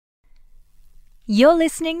You're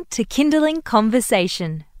listening to Kindling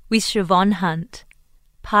Conversation with Siobhan Hunt,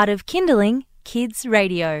 part of Kindling Kids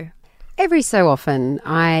Radio. Every so often,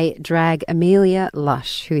 I drag Amelia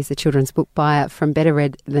Lush, who is a children's book buyer from Better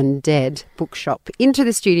Read Than Dead bookshop, into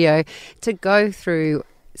the studio to go through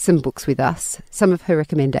some books with us, some of her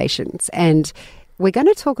recommendations. And we're going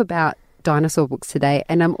to talk about dinosaur books today,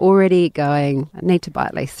 and I'm already going, I need to buy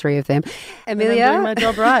at least 3 of them. Amelia? I'm doing my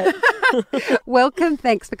job right. Welcome.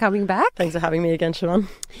 Thanks for coming back. Thanks for having me again, Siobhan.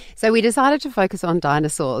 So we decided to focus on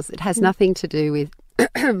dinosaurs. It has nothing to do with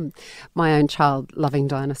my own child loving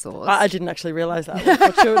dinosaurs. I didn't actually realise that.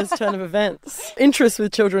 A fortuitous turn of events. Interest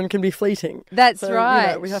with children can be fleeting. That's right.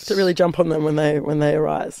 You know, we have to really jump on them when they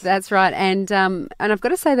arise. That's right. And I've got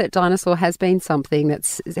to say that dinosaur has been something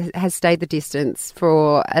has stayed the distance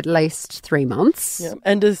for at least 3 months. Yeah.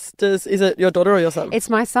 And is it your daughter or your son? It's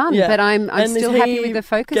my son, yeah. but I'm still happy with the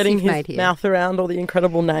focus getting you've made here. Getting his mouth around all the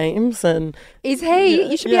incredible names and is he? Yeah,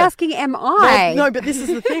 you should be asking, am I? No, but this is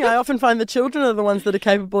the thing. I often find the children are the ones that are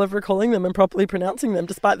capable of recalling them and properly pronouncing them,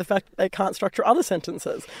 despite the fact that they can't structure other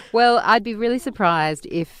sentences. Well, I'd be really surprised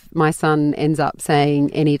if my son ends up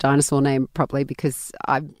saying any dinosaur name properly, because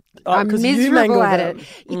I'm miserable at it.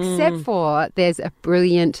 Except for there's a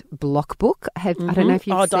brilliant block book. I don't know if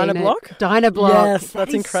you've seen Dinoblock? it. Dinoblock. Yes, that's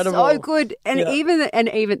is incredible. So good. And even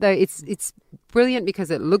though it's brilliant because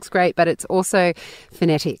it looks great, but it's also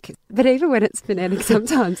phonetic. But even when it's phonetic,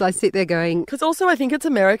 sometimes I sit there going... Because also I think it's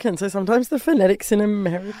American, so sometimes the phonetics in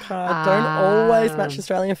America don't always match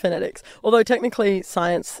Australian phonetics. Although technically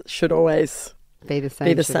science should always... Be the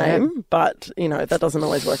same, but that doesn't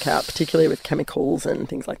always work out, particularly with chemicals and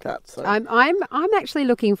things like that. So I'm actually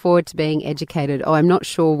looking forward to being educated. I'm not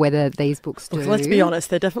sure whether these books do. Let's be honest,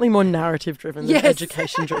 they're definitely more narrative driven than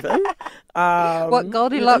education driven. What,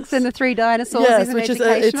 Goldilocks and the 3 dinosaurs? Yes, isn't which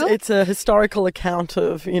educational? it's a historical account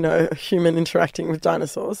of human interacting with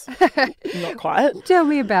dinosaurs. Not quite. Tell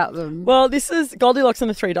me about them. Well, this is Goldilocks and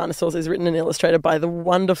the 3 Dinosaurs is written and illustrated by the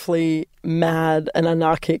wonderfully mad and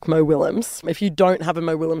anarchic Mo Willems. If you don't have a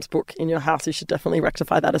Mo Willems book in your house, you should definitely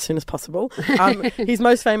rectify that as soon as possible. He's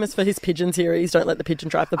most famous for his pigeon series, Don't Let the Pigeon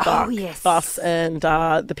Drive the Bus, and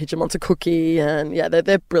The Pigeon Wants a Cookie, and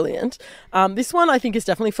they're brilliant. This one I think is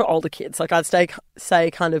definitely for older kids. Like I'd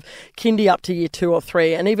say kind of kindy up to year 2 or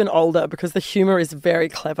 3, and even older, because the humour is very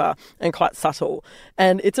clever and quite subtle.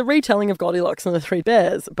 And it's a retelling of Goldilocks and the 3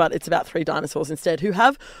 Bears, but it's about 3 dinosaurs instead, who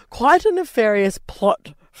have quite a nefarious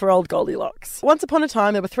plot for old Goldilocks. Once upon a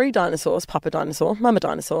time, there were 3 dinosaurs, Papa Dinosaur, Mama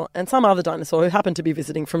Dinosaur, and some other dinosaur who happened to be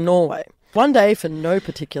visiting from Norway. One day, for no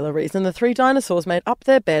particular reason, the 3 dinosaurs made up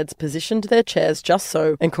their beds, positioned their chairs just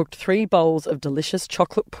so, and cooked 3 bowls of delicious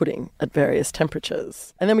chocolate pudding at various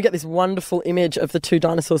temperatures. And then we get this wonderful image of the 2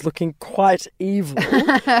 dinosaurs looking quite evil,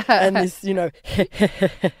 and this,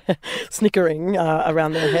 snickering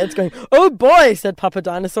around their heads, going, "Oh boy," said Papa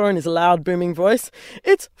Dinosaur in his loud, booming voice.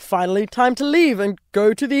 "It's finally time to leave and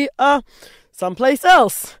go to the, someplace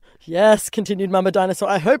else." "Yes," continued Mama Dinosaur,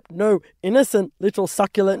 "I hope no innocent little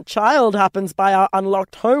succulent child happens by our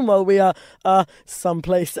unlocked home while we are,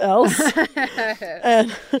 someplace else."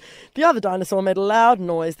 And the other dinosaur made a loud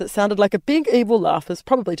noise that sounded like a big evil laugh. It's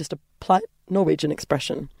probably just a polite Norwegian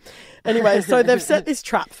expression. Anyway, so they've set this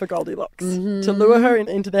trap for Goldilocks to lure her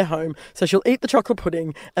into their home so she'll eat the chocolate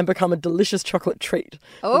pudding and become a delicious chocolate treat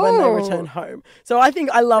when they return home. So I think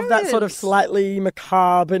I love that sort of slightly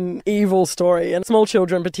macabre and evil story. And small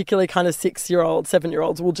children, particularly kind of 6-year-olds,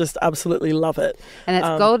 7-year-olds, will just absolutely love it. And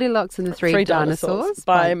it's Goldilocks and the 3 Dinosaurs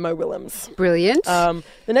by Mo Willems. Brilliant. The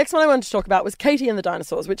next one I wanted to talk about was Katie and the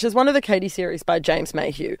Dinosaurs, which is one of the Katie series by James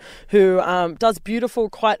Mayhew, who does beautiful,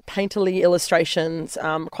 quite painterly illustrations,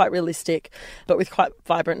 quite realistic, but with quite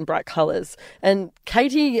vibrant and bright colours. And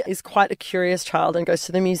Katie is quite a curious child and goes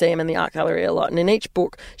to the museum and the art gallery a lot. And in each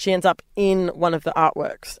book, she ends up in one of the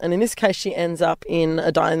artworks. And in this case, she ends up in a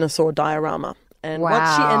dinosaur diorama. And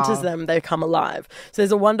once she enters them, they come alive. So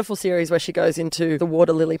there's a wonderful series where she goes into the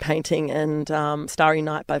water lily painting and Starry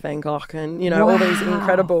Night by Van Gogh and, all these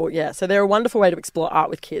incredible, so they're a wonderful way to explore art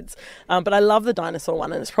with kids. But I love the dinosaur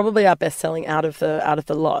one, and it's probably our best-selling out of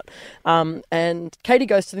the lot. And Katie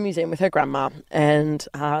goes to the museum with her grandma and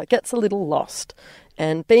gets a little lost.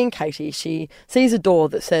 And being Katie, she sees a door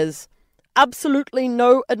that says, "Absolutely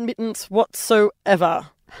no admittance whatsoever."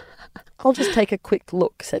 "I'll just take a quick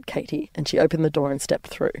look," said Katie, and she opened the door and stepped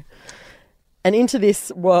through. And into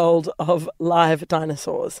this world of live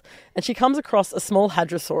dinosaurs. And she comes across a small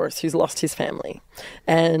hadrosaurus who's lost his family.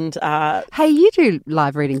 And hey, you do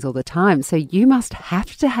live readings all the time, so you must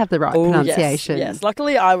have to have the right pronunciation. Yes.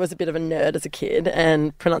 Luckily, I was a bit of a nerd as a kid,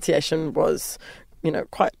 and pronunciation was,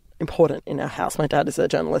 quite important in our house. My dad is a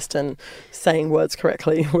journalist, and saying words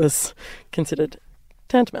correctly was considered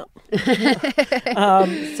tantamount.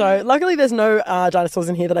 So luckily there's no dinosaurs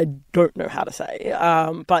in here that I don't know how to say.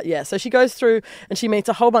 But yeah, so she goes through and she meets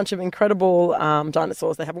a whole bunch of incredible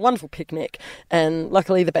dinosaurs. They have a wonderful picnic, and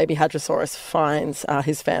luckily the baby Hadrosaurus finds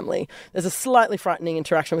his family. There's a slightly frightening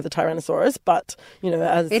interaction with the Tyrannosaurus, but,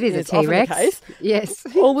 as it is a T-Rex. Often the case, yes,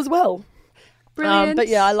 all was well. Brilliant. But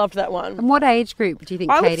yeah, I loved that one. And what age group do you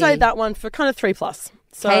think, I Katie? would say that one for kind of 3+.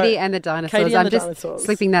 So, Katie and the Dinosaurs. Katie and I'm the just Dinosaurs.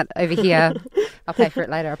 slipping that over here. I'll pay for it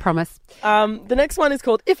later, I promise. The next one is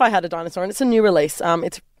called If I Had a Dinosaur, and it's a new release.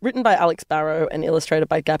 It's written by Alex Barrow and illustrated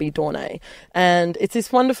by Gabby Dornay. And it's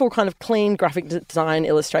this wonderful kind of clean graphic design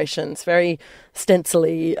illustrations, very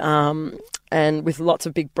stencily, and with lots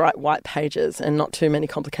of big bright white pages and not too many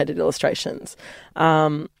complicated illustrations.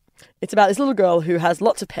 It's about this little girl who has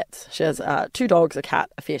lots of pets. She has 2 dogs, a cat,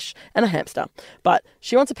 a fish, and a hamster. But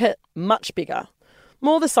she wants a pet much bigger,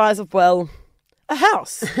 more the size of, well, a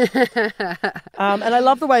house. And I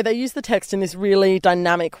love the way they use the text in this really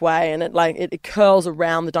dynamic way, and it curls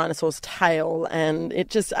around the dinosaur's tail, and it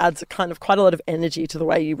just adds kind of quite a lot of energy to the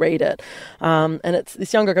way you read it. And it's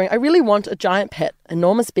this young girl going, I really want a giant pet,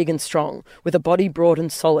 enormous, big and strong, with a body broad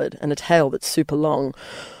and solid and a tail that's super long.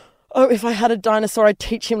 Oh, if I had a dinosaur, I'd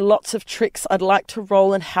teach him lots of tricks. I'd like to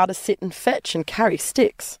roll and how to sit and fetch and carry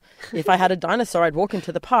sticks. If I had a dinosaur, I'd walk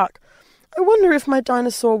into the park. I wonder if my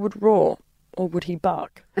dinosaur would roar, or would he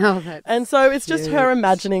bark? Oh, that's and so it's just cute. her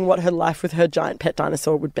imagining what her life with her giant pet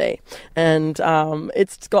dinosaur would be. And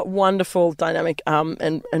it's got wonderful dynamic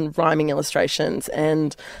and rhyming illustrations.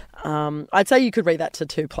 And I'd say you could read that to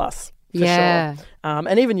 2+. For Yeah. sure.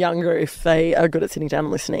 And even younger if they are good at sitting down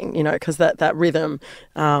and listening, because that rhythm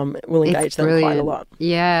will engage It's them quite a brilliant. lot.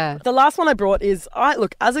 Yeah. The last one I brought is,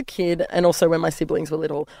 as a kid and also when my siblings were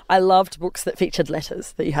little, I loved books that featured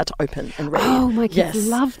letters that you had to open and read. Oh, my kids Yes.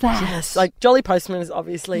 love that. Yes, like Jolly Postman is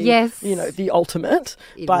obviously, Yes. the ultimate,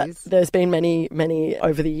 It but is. there's been many, many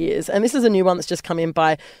over the years. And this is a new one that's just come in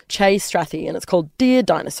by Che Strathy, and it's called Dear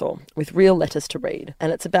Dinosaur, with real letters to read.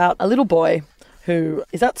 And it's about a little boy who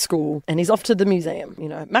is at school and he's off to the museum.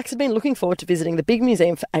 Max had been looking forward to visiting the big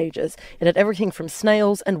museum for ages. It had everything from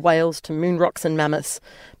snails and whales to moon rocks and mammoths.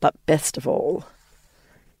 But best of all,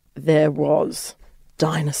 there was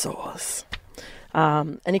dinosaurs.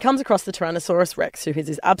 And he comes across the Tyrannosaurus Rex, who is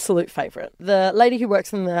his absolute favourite. The lady who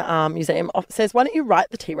works in the museum says, why don't you write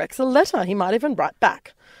the T-Rex a letter? He might even write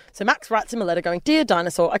back. So Max writes him a letter going, Dear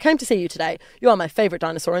Dinosaur, I came to see you today. You are my favourite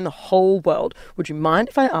dinosaur in the whole world. Would you mind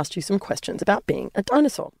if I asked you some questions about being a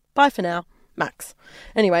dinosaur? Bye for now, Max.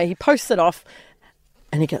 Anyway, he posts it off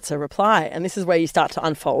and he gets a reply. And this is where you start to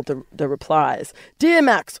unfold the replies. Dear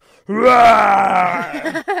Max, yours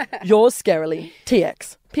scarily,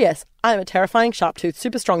 TX. P.S. I am a terrifying, sharp-toothed,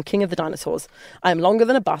 super strong king of the dinosaurs. I am longer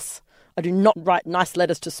than a bus. I do not write nice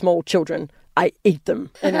letters to small children. I eat them.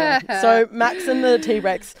 Anyway, so Max and the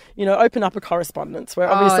T-Rex, open up a correspondence where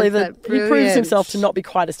obviously he proves himself to not be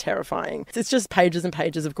quite as terrifying. It's just pages and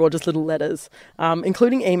pages of gorgeous little letters,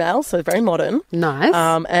 including emails, so very modern. Nice.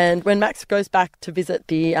 And when Max goes back to visit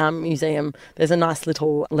the museum, there's a nice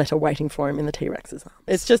little letter waiting for him in the T-Rex's arm.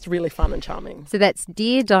 It's just really fun and charming. So that's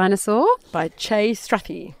Dear Dinosaur. By Che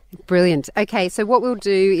Strathy. Brilliant. Okay, so what we'll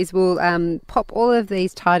do is we'll pop all of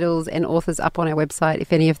these titles and authors up on our website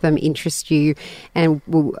if any of them interest you, and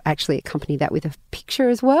we'll actually accompany that with a picture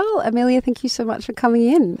as well. Amelia, thank you so much for coming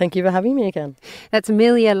in. Thank you for having me again. That's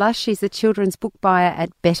Amelia Lush. She's the children's book buyer at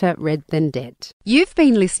Better Read Than Dead. You've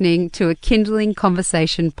been listening to a Kindling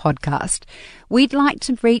Conversation podcast. We'd like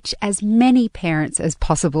to reach as many parents as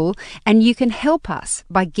possible, and you can help us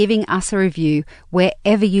by giving us a review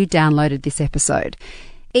wherever you downloaded this episode.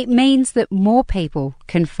 It means that more people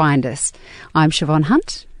can find us. I'm Siobhan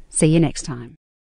Hunt. See you next time.